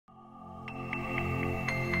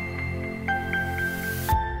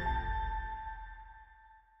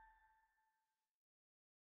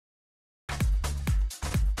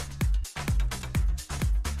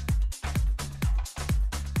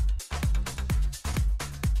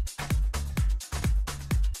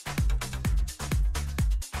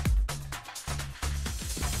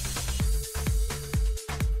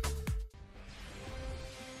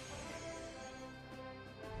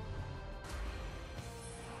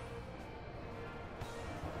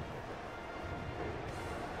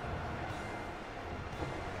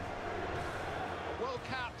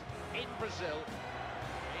Brazil.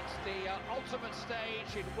 It's the ultimate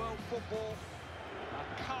stage in world football,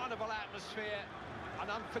 a carnival atmosphere, an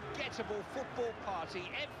unforgettable football party.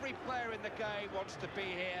 Every player in the game wants to be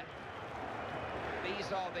here.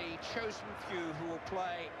 These are the chosen few who will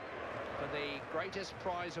play for the greatest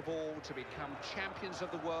prize of all, to become champions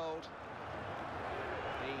of the world.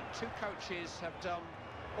 The two coaches have done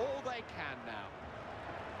all they can now.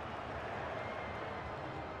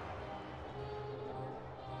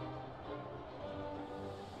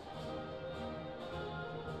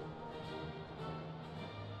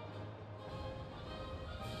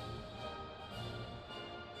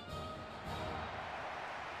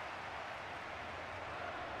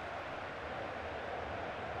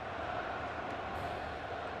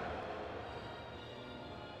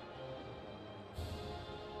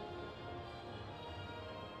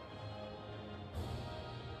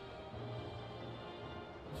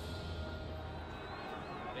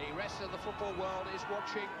 The rest of the football world is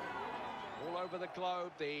watching all over the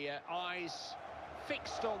globe. The eyes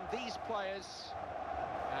fixed on these players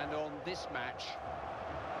and on this match.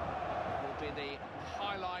 It will be the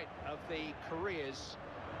highlight of the careers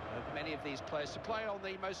of many of these players to play on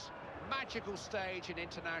the most magical stage in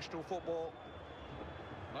international football.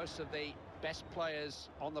 Most of the best players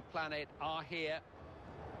on the planet are here.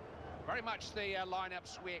 Very much the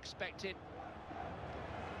lineups we expected.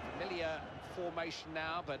 Familiar formation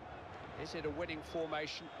now, but is it a winning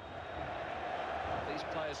formation? These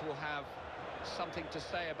players will have something to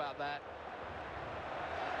say about that.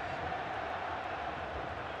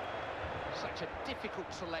 Such a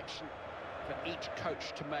difficult selection for each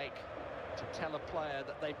coach to make, to tell a player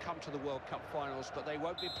that they've come to the World Cup finals, but they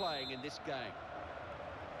won't be playing in this game.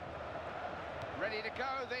 Ready to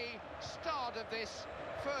go, the start of this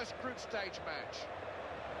first group stage match.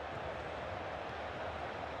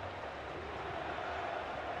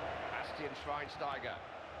 Schweinsteiger.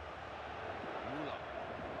 Müller.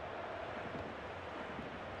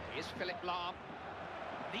 Here's Philipp Lahm.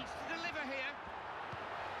 Needs to deliver here.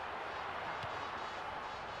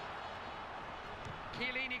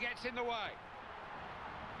 Chiellini gets in the way.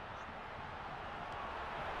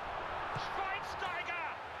 Schweinsteiger!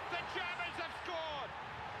 The Germans have scored!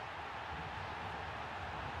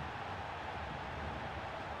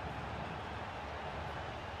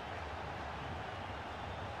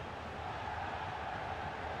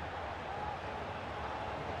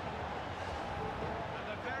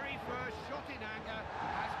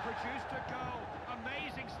 Produced a goal.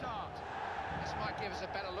 Amazing start. This might give us a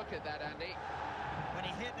better look at that, Andy. When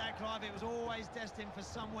he hit that, Clive, it was always destined for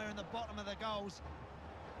somewhere in the bottom of the goals.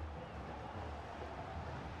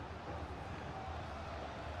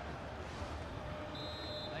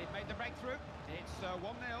 They've made the breakthrough. It's 1-0.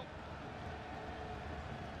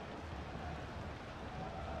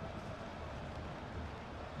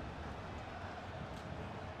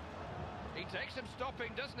 He takes some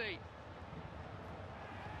stopping, doesn't he?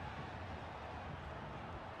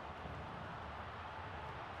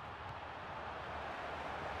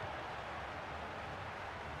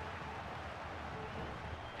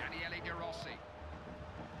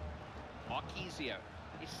 Marquisio.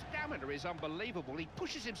 His stamina is unbelievable. He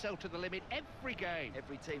pushes himself to the limit every game.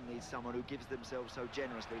 Every team needs someone who gives themselves so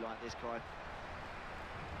generously like this, Clive.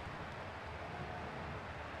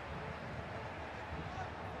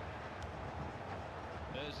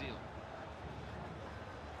 Ozil.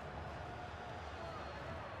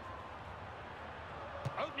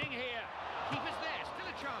 Opening here. Keeper's there. Still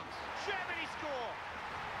a chance. Germany score.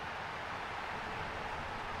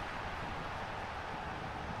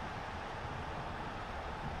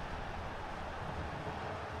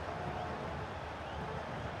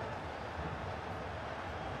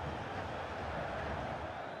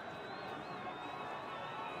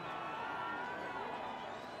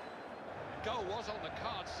 Goal was on the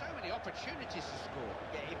card, so many opportunities to score.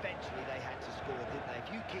 Yeah, eventually they had to score, didn't they? If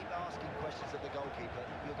you keep asking questions of the goalkeeper,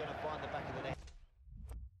 you're going to find the back of the net.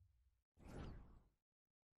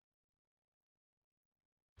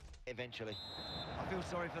 Eventually. I feel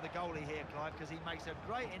sorry for the goalie here, Clive, because he makes a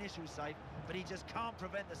great initial save, but he just can't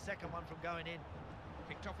prevent the second one from going in.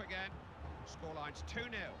 Picked off again. Scoreline's 2-0.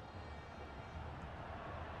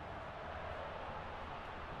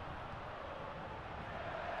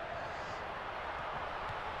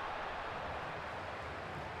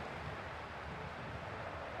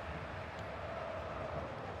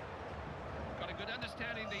 Good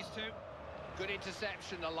understanding, these two. Good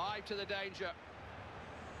interception, alive to the danger.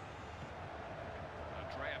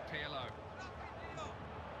 Andrea Pirlo.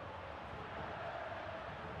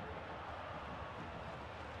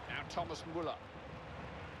 Now Thomas Müller.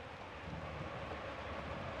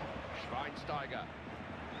 Schweinsteiger.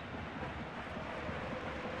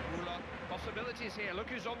 Müller. Possibilities here. Look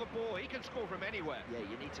who's on the ball. He can score from anywhere. Yeah,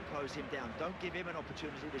 you need to close him down. Don't give him an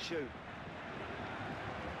opportunity to shoot.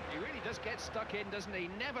 He really does get stuck in, doesn't he?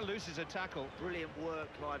 Never loses a tackle. Brilliant work,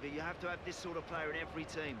 Clive. You have to have this sort of player in every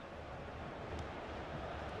team.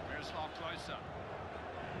 Miroslav Klose.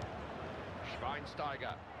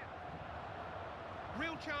 Schweinsteiger.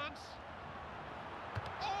 Real chance.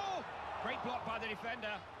 Oh! Great block by the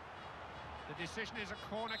defender. The decision is a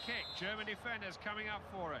corner kick. German defenders coming up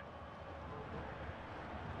for it.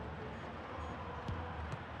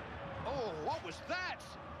 Oh, what was that?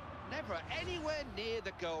 Never anywhere near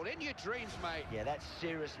the goal. In your dreams, mate. Yeah, that's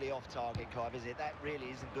seriously off target, Clive, is it? That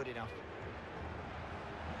really isn't good enough.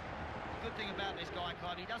 The good thing about this guy,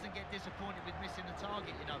 Clive, he doesn't get disappointed with missing the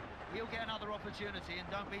target, you know. He'll get another opportunity, and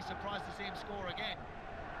don't be surprised to see him score again.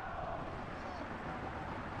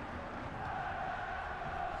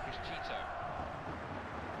 Chito.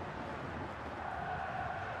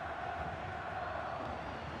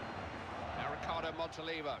 Now Ricardo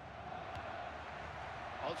Montolivo.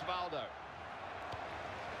 Osvaldo.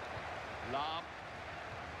 Lahm.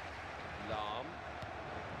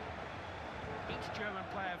 Each German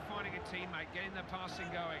player finding a teammate, getting the passing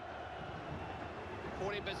going.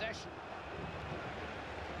 Caught in possession.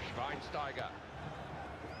 Schweinsteiger.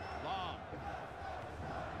 Lahm.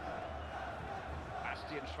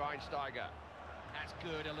 Bastian Schweinsteiger. That's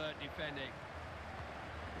good, alert defending.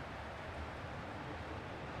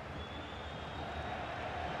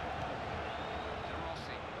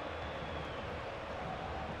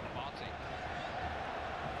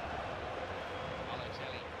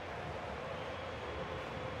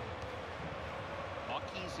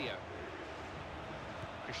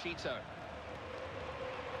 Chito.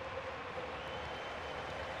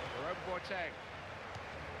 Jerome Boateng.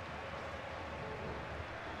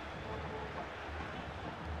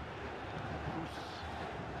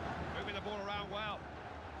 Moving the ball around well.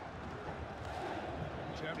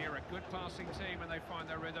 Germany are a good passing team when they find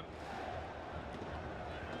their rhythm.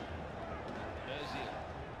 Özil.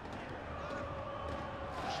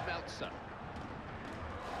 Schmelzer.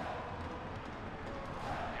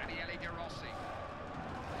 Daniele De Rossi.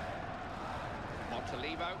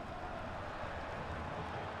 Montolivo.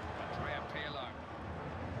 Andrea Pirlo.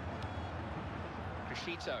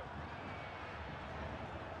 Chito.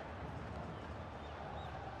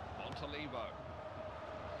 Montolivo.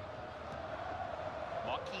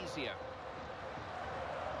 Marquisio.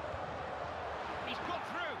 He's got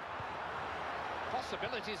through.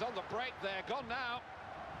 Possibilities on the break there. Gone now.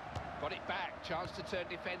 Got it back. Chance to turn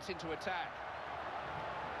defence into attack.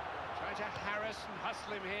 Trying to harass and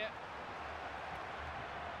hustle him here.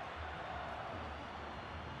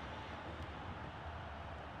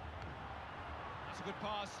 That's a good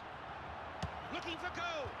pass. Looking for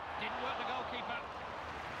goal. Didn't work the goalkeeper.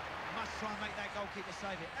 Must try and make that goalkeeper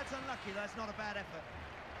save it. That's unlucky, though. It's not a bad effort.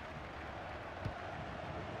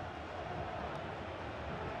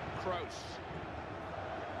 Kroos.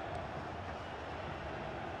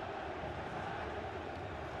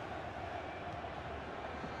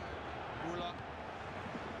 Müller.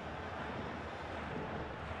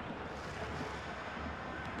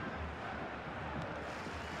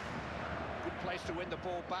 Good place to win the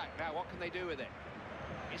ball back. Now, what can they do with it?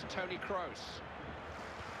 It's Toni Kroos.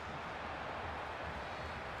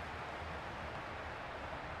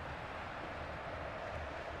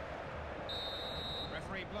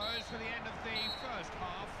 Referee blows for the end of the first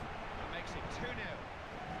half and makes it 2-0.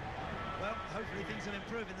 Well, hopefully things will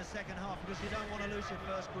improve in the second half because you don't want to lose your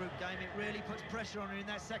first group game. It really puts pressure on you in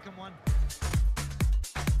that second one.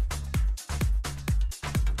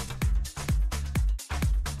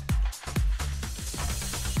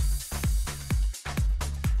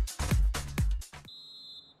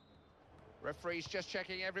 Referee's just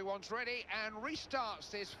checking everyone's ready and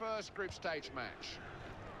restarts this first group stage match.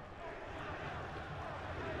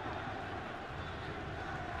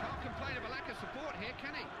 Can't complain of a lack of support here,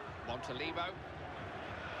 can he? Montolivo.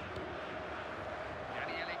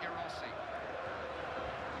 Daniele De Rossi.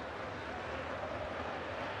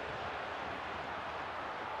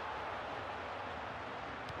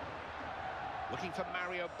 Looking for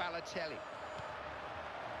Mario Balotelli.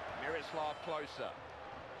 Miroslav Klose.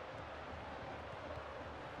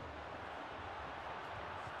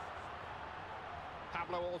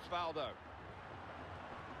 Pablo Osvaldo.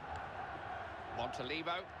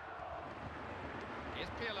 Montolivo. Here's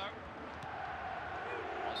Pirlo.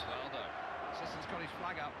 Osvaldo. Assistant's got his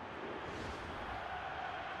flag up.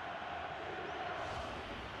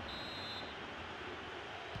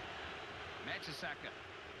 Mertesacker.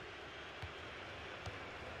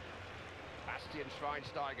 Bastian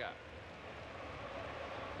Schweinsteiger.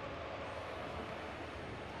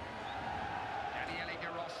 Daniele De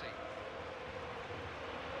Rossi.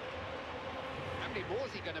 How many more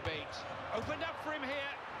is he going to beat? Opened up for him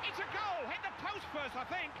here. It's a goal! Hit the post first, I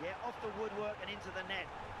think. Yeah, off the woodwork and into the net.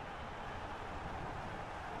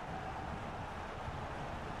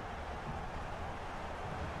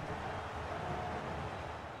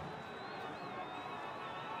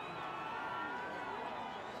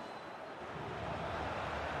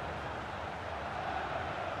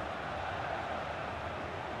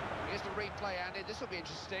 Here's the replay, Andy. This will be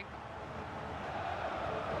interesting.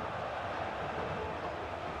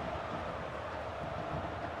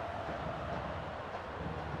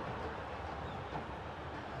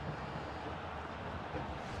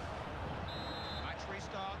 Match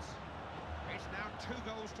restarts. It's now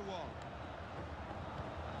 2-1.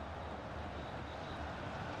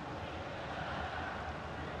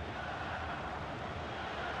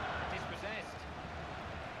 Dispossessed.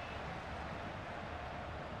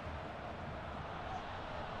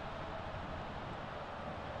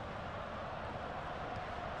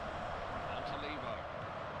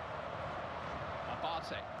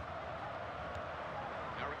 Abate.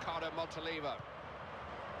 Now Ricardo Montalivo.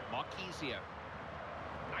 Marquisio.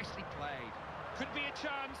 Nicely played. Could be a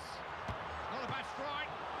chance. Not a bad strike.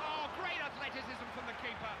 Oh, great athleticism from the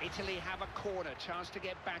keeper. Italy have a corner. Chance to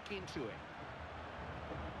get back into it.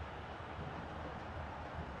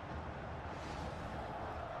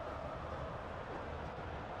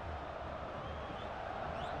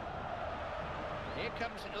 Here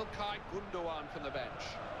comes İlkay Gündoğan from the bench.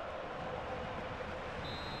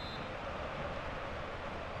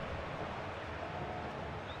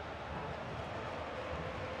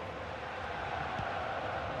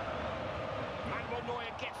 Manuel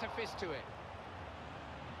Neuer gets a fist to it.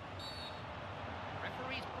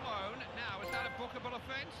 Referee's blown. Now, is that a bookable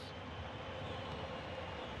offence?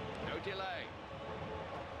 No delay.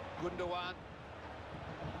 Gündoğan.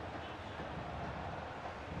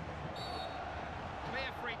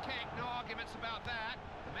 Clear free kick, no arguments about that.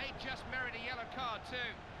 May just merit a yellow card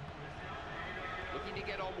too. Looking to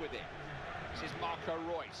get on with it. This is Marco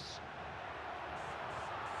Reus.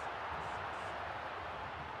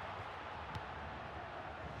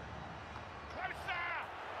 Closer!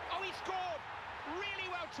 Oh, he scored! Really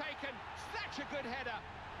well taken. Such a good header.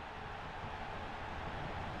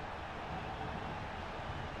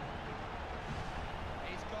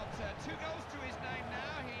 He's got 2 goals to his name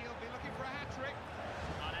now. He'll be looking for a hat-trick.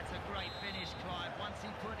 Oh, that's a great finish, Clive. Once he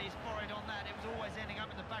put his forehead on that, it was always ending up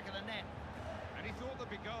in the back of the net. And he thought there'd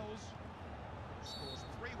be goals. Scores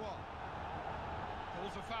 3-1.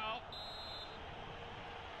 Calls a foul.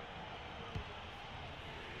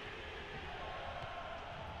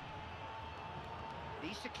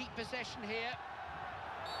 Needs to keep possession here.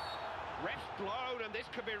 Ref's blown, and this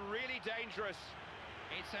could be really dangerous.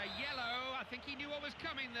 It's a yellow. I think he knew what was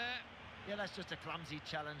coming there. Yeah, that's just a clumsy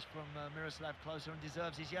challenge from Miroslav Klose, and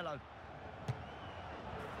deserves his yellow.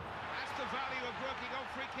 That's the value of working on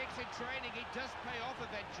free kicks in training. It does pay off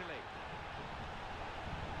eventually.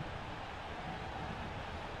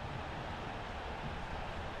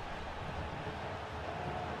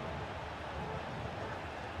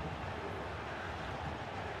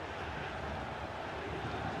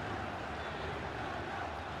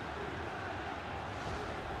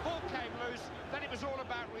 Then it was all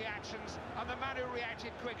about reactions, and the man who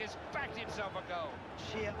reacted quickest bagged himself a goal.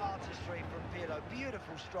 Sheer artistry from Pirlo.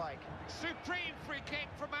 Beautiful strike. Supreme free kick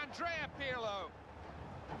from Andrea Pirlo.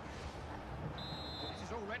 This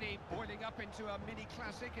is already boiling up into a mini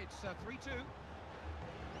classic. It's 3-2.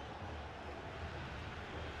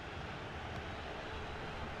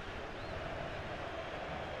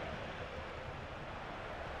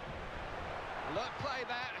 Alert play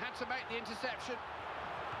there, had to make the interception.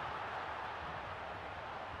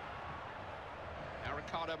 Now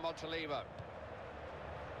Ricardo Montalivo.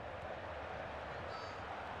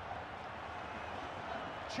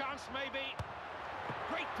 Chance maybe.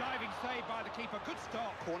 Great diving save by the keeper. Good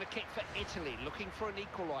stop. Corner kick for Italy, looking for an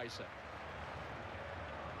equaliser.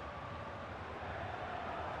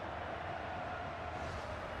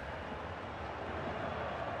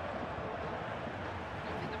 I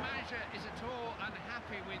don't think the manager is at all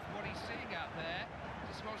unhappy with what he's seeing out there.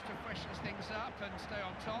 Just wants to freshen things up and stay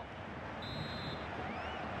on top.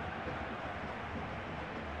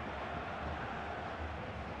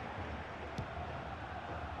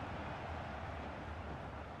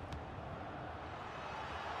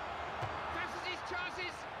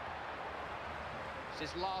 Chances. This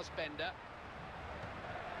is Lars Bender.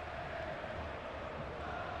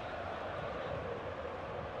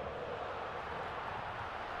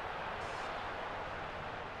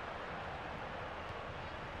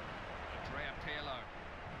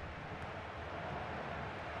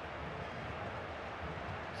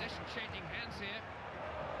 changing hands here.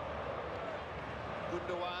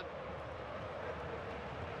 Gundogan.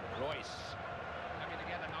 Royce. Coming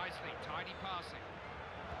together nicely, tidy passing.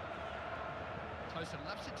 Closer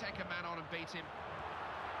loves to take a man on and beat him.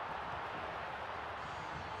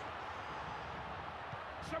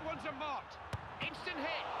 Someone's unmarked. Instant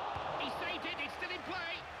hit. He saved it, it's still in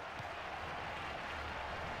play.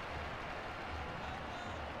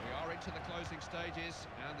 We are into the closing stages,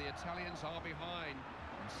 and the Italians are behind.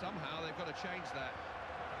 And somehow they've got to change that.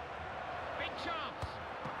 Big chance.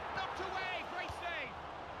 Knocked away, great save.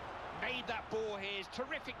 Made that ball here,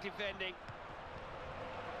 terrific defending.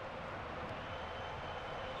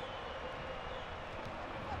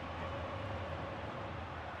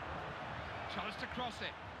 Chance to cross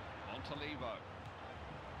it. Montalivo.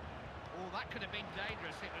 Oh, that could have been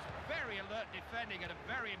dangerous. It was very alert defending at a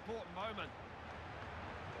very important moment.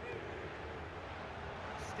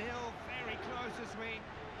 Still very close as we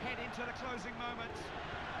head into the closing moments.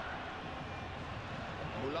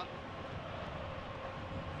 Muller.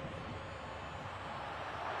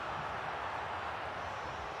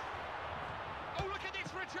 Oh, look at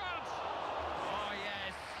this for a chance! Oh,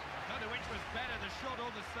 yes. I don't know which was better, the shot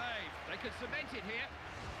or the save. They could cement it here.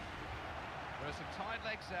 There are some tired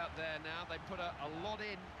legs out there now. They put a lot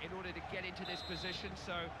in order to get into this position,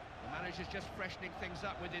 so the manager's just freshening things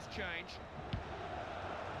up with this change.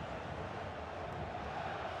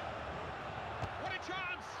 What a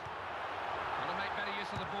chance! Got to make better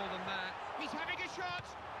use of the ball than that. He's having a shot!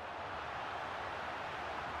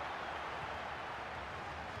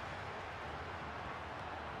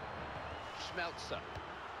 Schmelzer.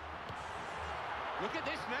 Look at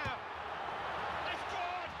this now. They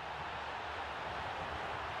scored!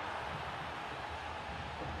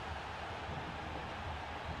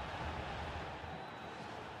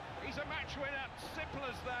 He's a match winner, simple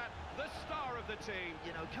as that. The star of the team.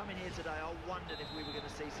 You know, coming here today, I wondered if we were going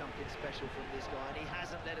to see something special from this guy, and he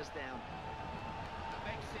hasn't let us down. That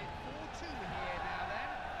makes it 4-2 here now then.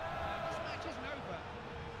 This match isn't over.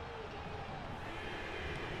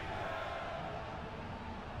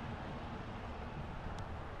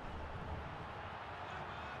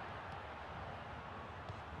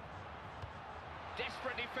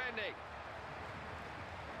 Desperate defending.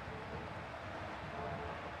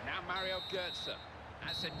 Now Mario Götze.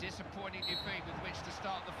 That's a disappointing defeat with which to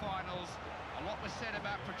start the finals. A lot was said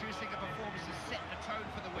about producing a performance to set the tone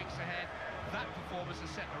for the weeks ahead. That performance has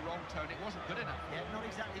set the wrong tone. It wasn't good enough. Yeah, not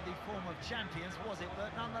exactly the form of champions, was it?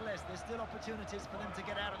 But nonetheless, there's still opportunities for them to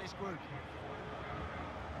get out of this group.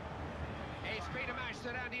 It's been a match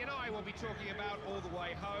that Andy and I will be talking about all the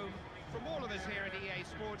way home. From all of us here at EA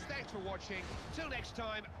Sports, thanks for watching. Till next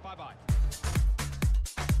time, bye-bye.